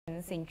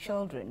conditions in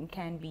children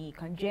can be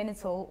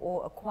congenital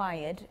or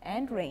acquired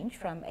and range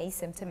from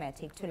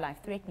asymptomatic to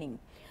life-threatening.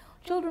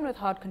 Children with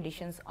heart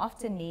conditions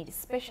often need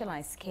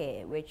specialized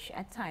care, which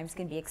at times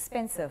can be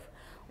expensive.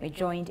 We're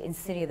joined in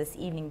studio this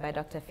evening by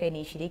Dr.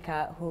 Fenny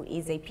Shidhika, who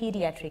is a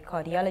pediatric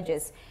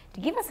cardiologist,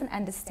 to give us an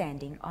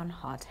understanding on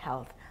heart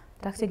health.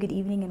 Doctor, good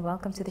evening and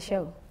welcome to the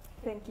show.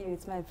 Thank you.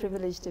 It's my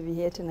privilege to be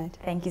here tonight.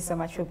 Thank you so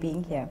much for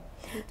being here.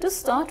 To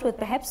start with,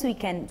 perhaps we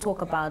can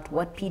talk about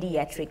what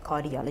pediatric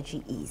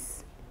cardiology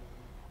is.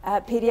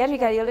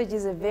 Pediatric cardiology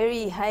is a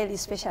very highly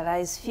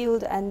specialized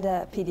field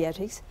under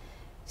pediatrics.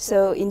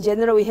 So in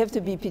general, we have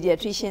to be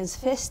pediatricians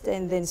first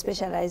and then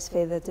specialize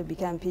further to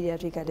become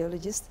pediatric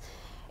cardiologists.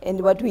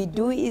 And what we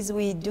do is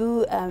we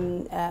do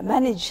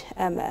manage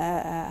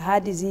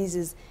heart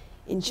diseases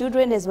in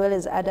children as well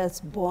as adults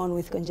born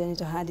with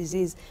congenital heart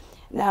disease.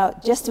 Now,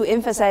 just to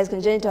emphasize,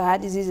 congenital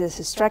heart disease is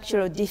a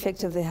structural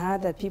defect of the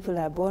heart that people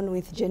are born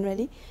with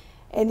generally,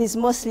 and it's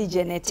mostly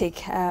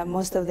genetic.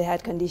 Most of the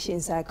heart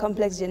conditions are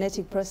complex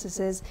genetic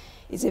processes.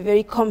 It's a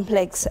very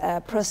complex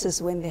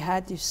process when the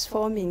heart is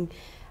forming,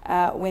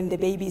 when the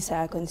babies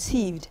are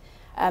conceived.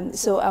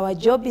 So our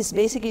job is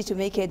basically to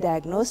make a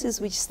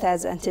diagnosis which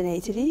starts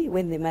antenatally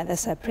when the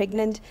mothers are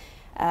pregnant,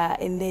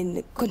 and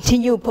then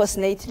continue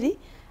postnatally,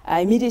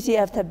 immediately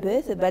after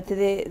birth. But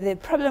the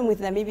problem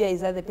with Namibia is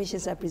that the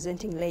patients are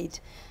presenting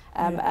late.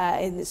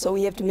 And so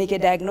we have to make a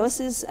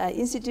diagnosis,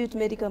 institute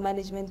medical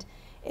management,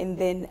 and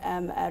then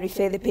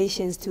refer the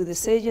patients to the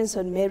surgeons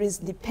on merits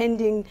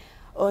depending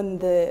on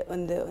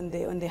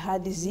the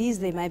heart disease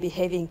they might be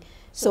having.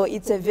 So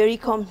it's a very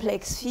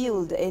complex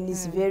field and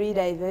it's very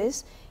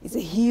diverse. It's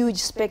a huge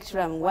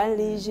spectrum. One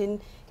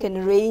lesion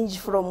can range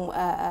from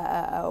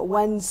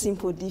one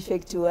simple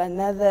defect to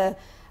another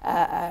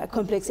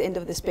complex end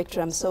of the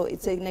spectrum. So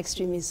it's an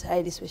extremely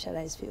highly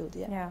specialized field.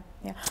 Yeah.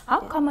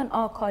 How common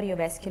are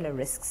cardiovascular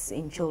risks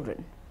in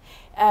children?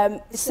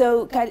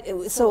 So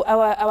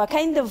our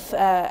kind of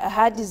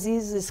heart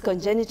disease is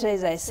congenital,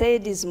 as I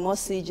said, is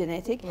mostly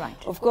genetic. Right.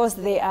 Of course,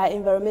 there are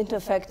environmental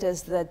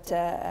factors that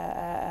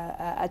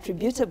are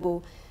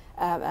attributable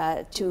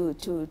to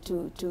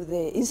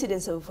the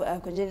incidence of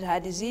congenital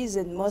heart disease,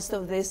 and most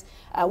of this,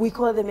 we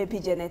call them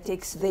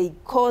epigenetics. They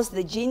cause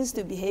the genes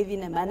to behave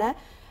in a manner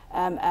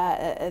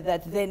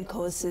that then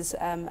causes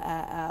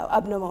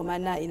abnormal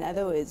manner, in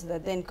other words,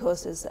 that then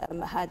causes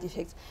heart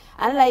defects.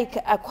 Unlike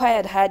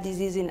acquired heart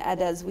disease in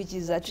adults, which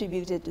is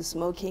attributed to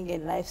smoking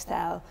and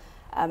lifestyle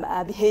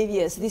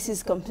behaviors, this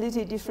is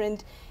completely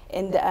different,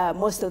 and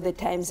most of the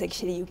times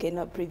actually you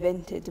cannot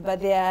prevent it.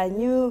 But there are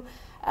new,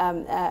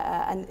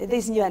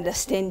 there's new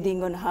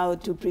understanding on how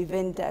to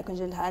prevent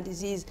congenital heart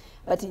disease,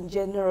 but in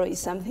general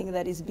it's something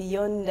that is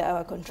beyond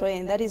our control,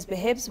 and that is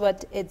perhaps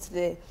what it's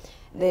the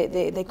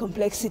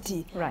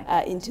complexity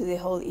into the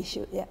whole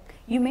issue. Yeah.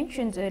 You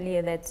mentioned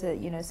earlier that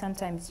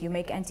sometimes you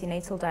make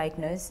antenatal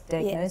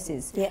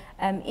diagnosis. Yeah.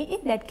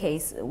 In that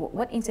case,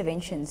 what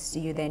interventions do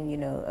you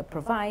then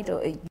provide,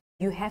 or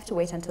you have to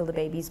wait until the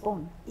baby is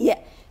born? Yeah.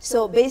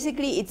 So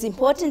basically, it's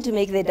important to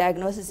make the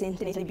diagnosis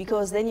antenatally,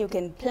 because then you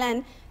can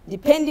plan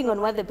depending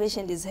on what the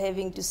patient is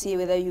having to see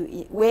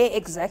where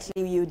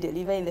exactly you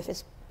deliver in the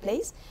first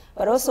place,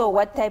 but also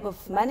what type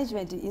of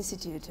management to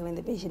institute when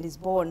the patient is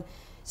born.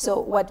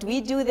 So what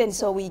we do then,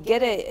 so we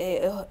get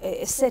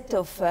a set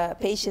of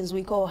patients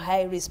we call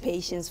high-risk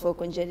patients for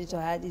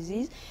congenital heart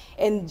disease.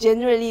 And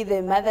generally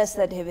the mothers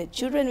that have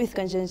children with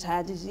congenital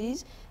heart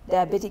disease,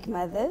 diabetic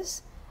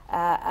mothers,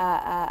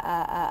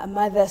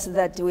 mothers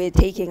that were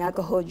taking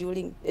alcohol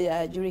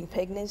during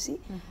pregnancy,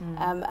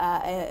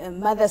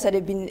 mothers that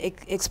have been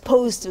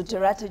exposed to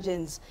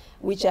teratogens,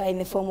 which are in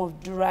the form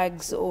of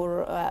drugs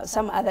or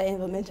some other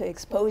environmental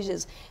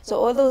exposures. So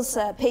all those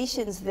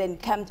patients then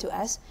come to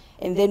us,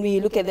 and then we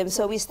look at them.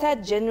 So we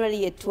start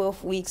generally at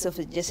 12 weeks of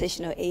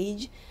gestational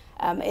age.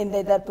 And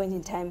at that point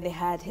in time, the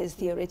heart has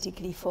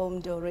theoretically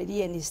formed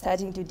already and is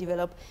starting to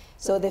develop.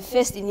 So the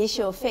first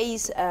initial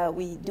phase,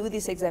 we do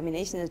this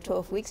examination at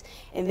 12 weeks,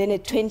 and then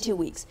at 20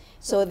 weeks.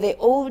 So the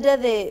older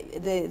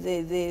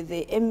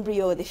the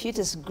embryo, the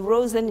fetus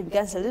grows, then it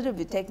becomes a little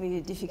bit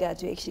technically difficult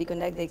to actually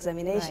conduct the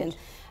examination,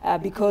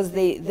 because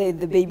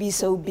the baby is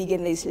so big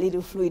and there's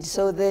little fluid.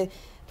 So the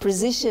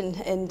precision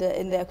and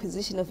the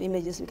acquisition of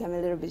images become a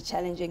little bit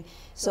challenging.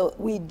 So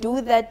we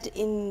do that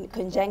in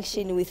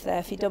conjunction with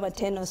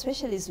fetal-maternal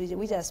specialists,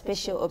 which are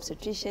special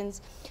obstetricians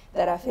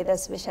that are further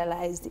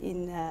specialized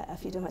in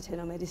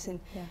fetal-maternal medicine.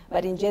 Yeah.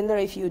 But in general,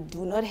 if you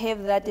do not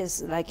have that,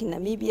 as like in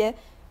Namibia,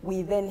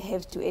 we then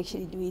have to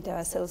actually do it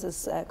ourselves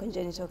as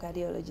congenital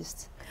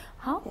cardiologists.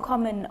 How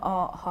common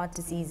are heart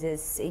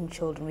diseases in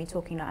children? We're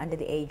talking now under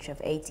the age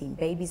of 18,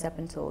 babies up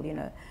until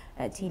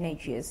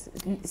teenage years.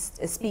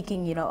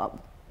 Speaking,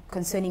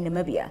 concerning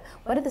Namibia,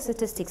 what are the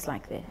statistics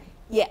like there?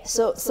 Yeah,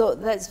 so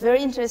that's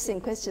very interesting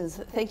questions.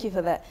 Thank you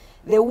for that.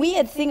 The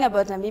weird thing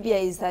about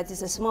Namibia is that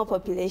it's a small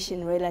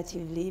population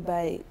relatively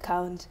by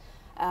count,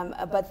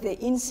 but the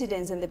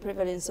incidence and the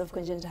prevalence of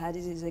congenital heart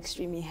disease is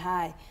extremely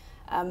high.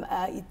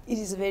 It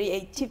is very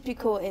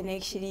atypical,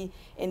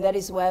 and that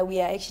is why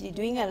we are actually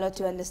doing a lot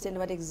to understand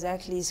what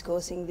exactly is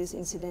causing this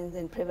incidence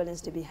and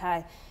prevalence to be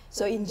high.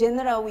 So in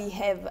general, we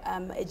have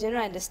a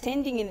general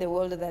understanding in the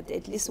world that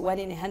at least 1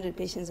 in 100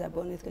 patients are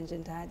born with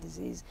congenital heart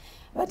disease.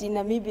 But in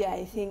Namibia,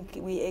 I think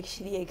we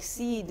actually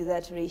exceed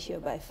that ratio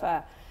by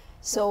far.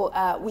 So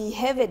we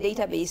have a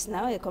database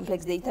now, a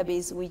complex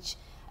database, which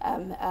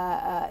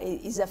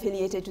is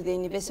affiliated to the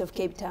University of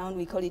Cape Town.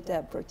 We call it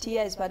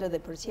Protea, as part of the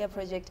Protea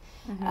project.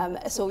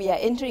 So we are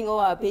entering all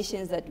our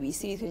patients that we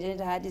see with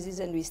congenital heart disease,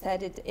 and we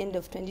started end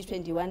of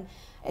 2021,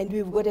 and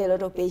we've got a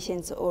lot of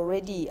patients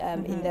already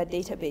in that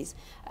database.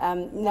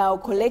 Now,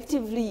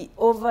 collectively,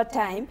 over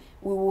time,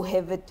 we will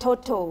have a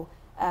total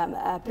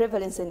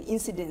prevalence and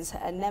incidence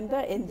number,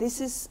 and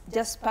this is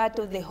just part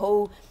of the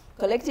whole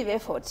collective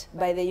effort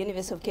by the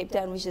University of Cape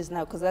Town, which is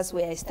now, because that's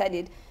where I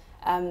studied,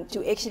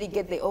 to actually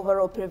get the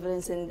overall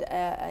prevalence and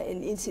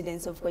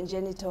incidence of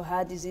congenital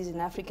heart disease in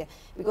Africa,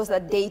 because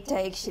that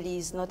data actually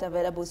is not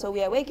available. So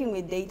we are working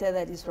with data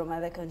that is from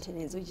other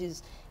continents, which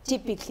is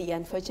typically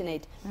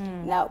unfortunate.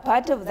 Now,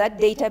 part of that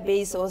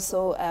database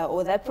also,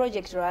 or that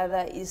project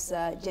rather, is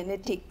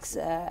genetics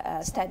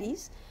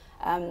studies.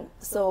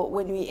 So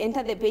when we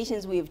enter the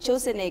patients, we have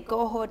chosen a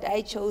cohort.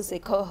 I chose a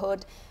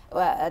cohort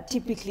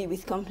typically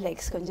with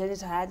complex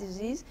congenital heart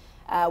disease.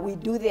 We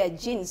do their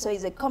genes, so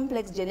it's a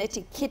complex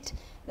genetic kit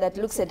that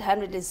looks at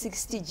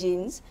 160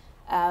 genes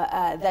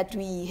that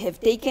we have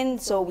taken.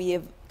 So we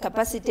have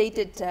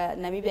capacitated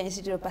Namibia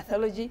Institute of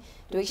Pathology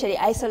to actually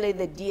isolate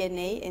the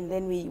DNA, and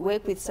then we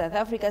work with South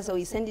Africa, so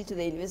we send it to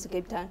the University of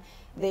Cape Town.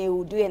 They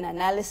will do an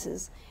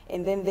analysis,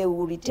 and then they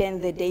will return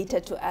the data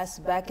to us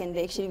back, and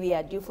actually we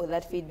are due for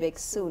that feedback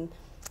soon.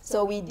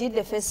 So we did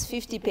the first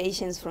 50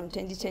 patients from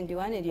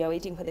 2021, and we are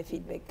waiting for the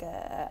feedback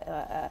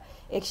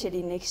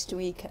actually next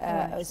week.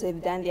 So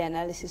we've done the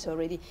analysis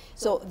already.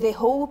 So the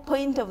whole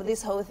point of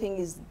this whole thing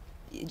is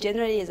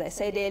generally, as I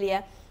said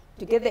earlier,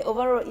 to get the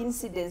overall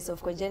incidence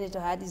of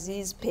congenital heart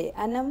disease per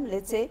annum,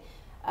 let's say,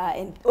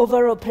 and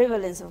overall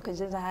prevalence of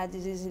congenital heart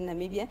disease in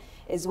Namibia,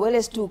 as well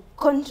as to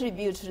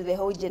contribute to the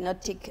whole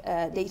genetic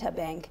data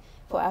bank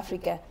for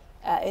Africa.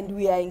 And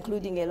we are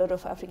including a lot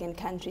of African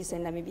countries,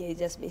 and Namibia is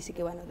just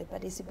basically one of the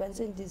participants,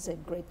 and it's a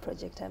great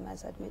project, I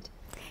must admit.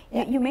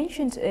 Yeah. You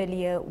mentioned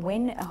earlier,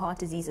 when a heart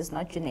disease is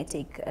not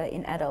genetic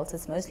in adults,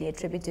 it's mostly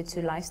attributed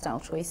to lifestyle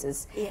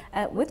choices.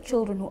 Yeah. With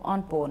children who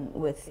aren't born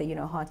with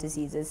heart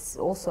diseases,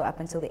 also up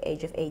until the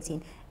age of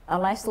 18, are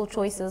lifestyle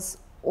choices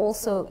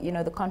also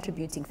the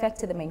contributing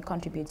factor, the main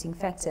contributing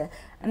factor?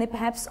 And then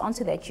perhaps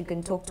onto that you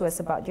can talk to us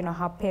about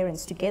how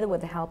parents, together with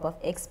the help of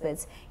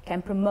experts,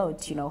 can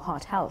promote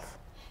heart health.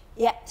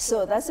 Yeah,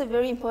 so that's a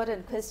very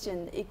important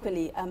question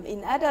equally.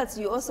 In adults,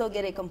 you also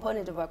get a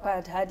component of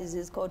acquired heart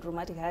disease called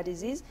rheumatic heart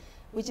disease,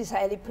 which is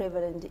highly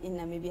prevalent in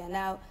Namibia.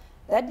 Now,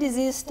 that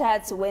disease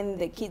starts when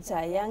the kids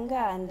are younger,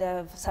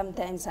 and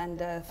sometimes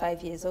under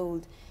 5 years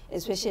old,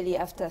 especially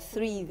after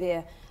 3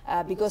 there,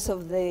 because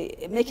of the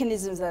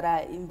mechanisms that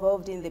are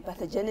involved in the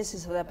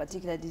pathogenesis of that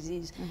particular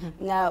disease.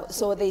 Now,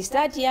 so they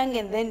start young,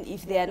 and then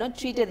if they are not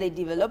treated, they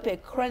develop a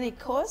chronic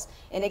course,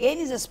 and again,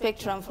 it's a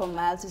spectrum from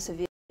mild to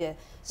severe.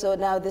 So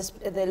now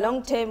the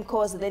long-term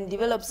course then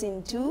develops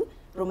into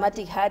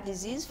rheumatic heart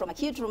disease from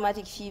acute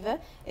rheumatic fever,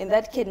 and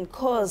that can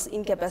cause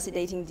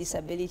incapacitating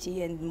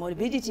disability and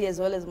morbidity as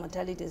well as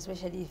mortality,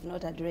 especially if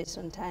not addressed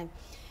on time.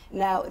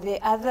 Now, the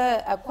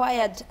other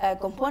acquired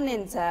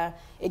components are,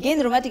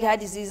 again, rheumatic heart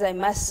disease. I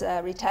must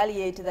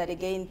retaliate that,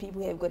 again,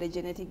 people have got a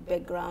genetic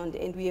background,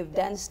 and we have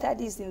done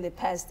studies in the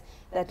past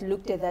that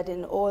looked at that,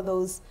 and all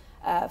those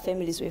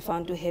families were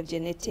found to have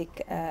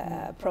genetic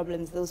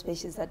problems, those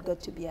patients that got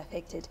to be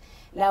affected.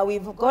 Now,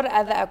 we've got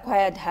other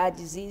acquired heart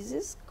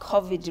diseases.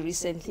 COVID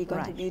recently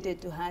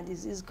contributed to heart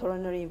disease,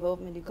 coronary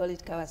involvement, we call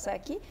it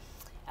Kawasaki,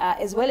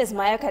 as well as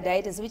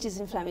myocarditis, which is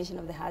inflammation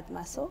of the heart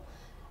muscle.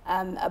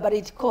 But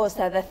it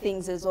caused other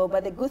things as well.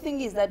 But the good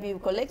thing is that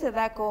we've collected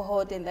that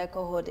cohort, and that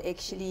cohort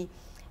actually,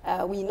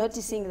 we're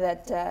noticing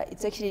that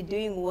it's actually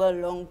doing well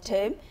long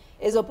term,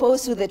 as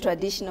opposed to the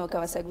traditional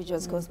Kawasaki, which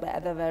was caused by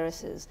other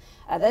viruses.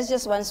 That's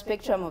just one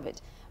spectrum of it.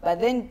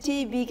 But then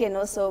TB can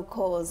also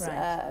cause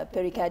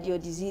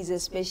pericardial disease,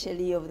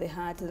 especially of the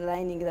heart, the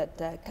lining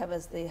that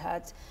covers the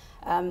heart.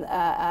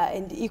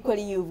 And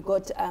equally, you've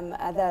got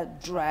other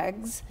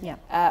drugs,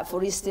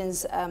 for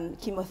instance,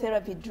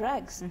 chemotherapy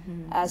drugs.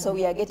 So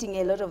we are getting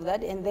a lot of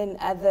that. And then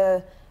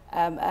other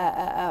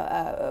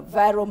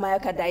viral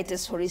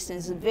myocarditis, for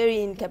instance, a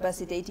very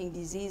incapacitating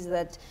disease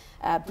that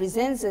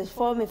presents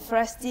from a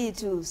frosty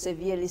to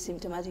severely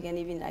symptomatic and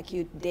even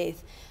acute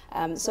death.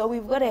 So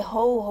we've got a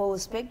whole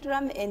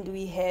spectrum, and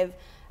we have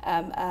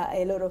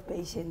a lot of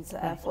patients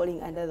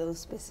falling under those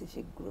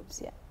specific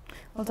groups.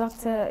 Well,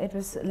 Doctor, it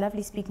was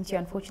lovely speaking to you.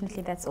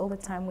 Unfortunately, that's all the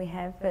time we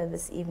have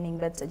this evening,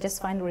 but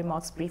just final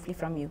remarks briefly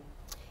from you.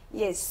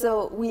 Yes,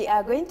 so we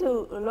are going to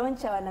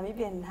launch our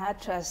Namibian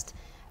Heart Trust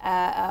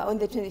on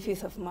the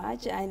 25th of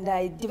March, and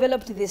I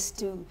developed this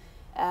to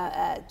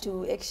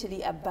to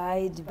actually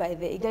abide by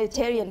the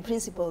egalitarian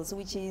principles,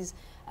 which is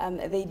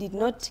they did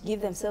not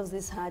give themselves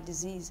this heart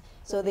disease,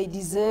 so they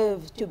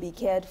deserve to be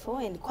cared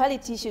for, and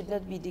quality should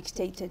not be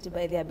dictated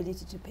by the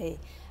ability to pay.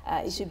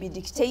 It should be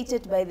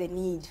dictated by the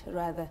need,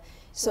 rather.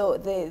 So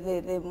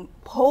the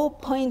whole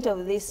point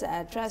of this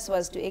trust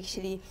was to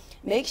actually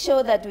make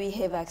sure that we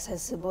have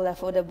accessible,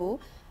 affordable,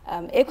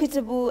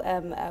 equitable,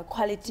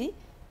 quality,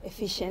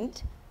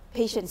 efficient,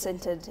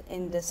 patient-centered,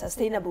 and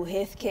sustainable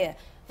health care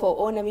for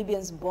all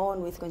Namibians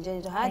born with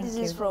congenital heart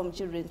disease, from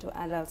children to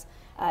adults,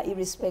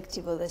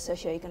 irrespective of the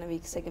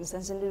socioeconomic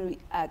circumstances. And we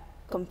are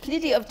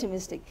completely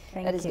optimistic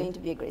that it's going to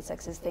be a great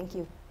success. Thank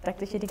you.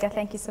 Dr. Shidhika,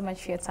 thank you so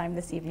much for your time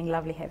this evening.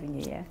 Lovely having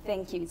you here.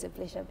 Thank you. It's a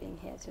pleasure being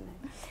here tonight.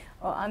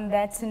 Well, on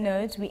that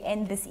note, we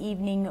end this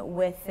evening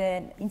with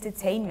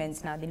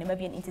entertainment. Now, the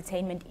Namibian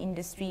entertainment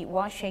industry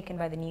was shaken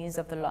by the news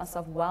of the loss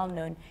of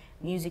well-known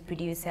music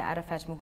producer Arafat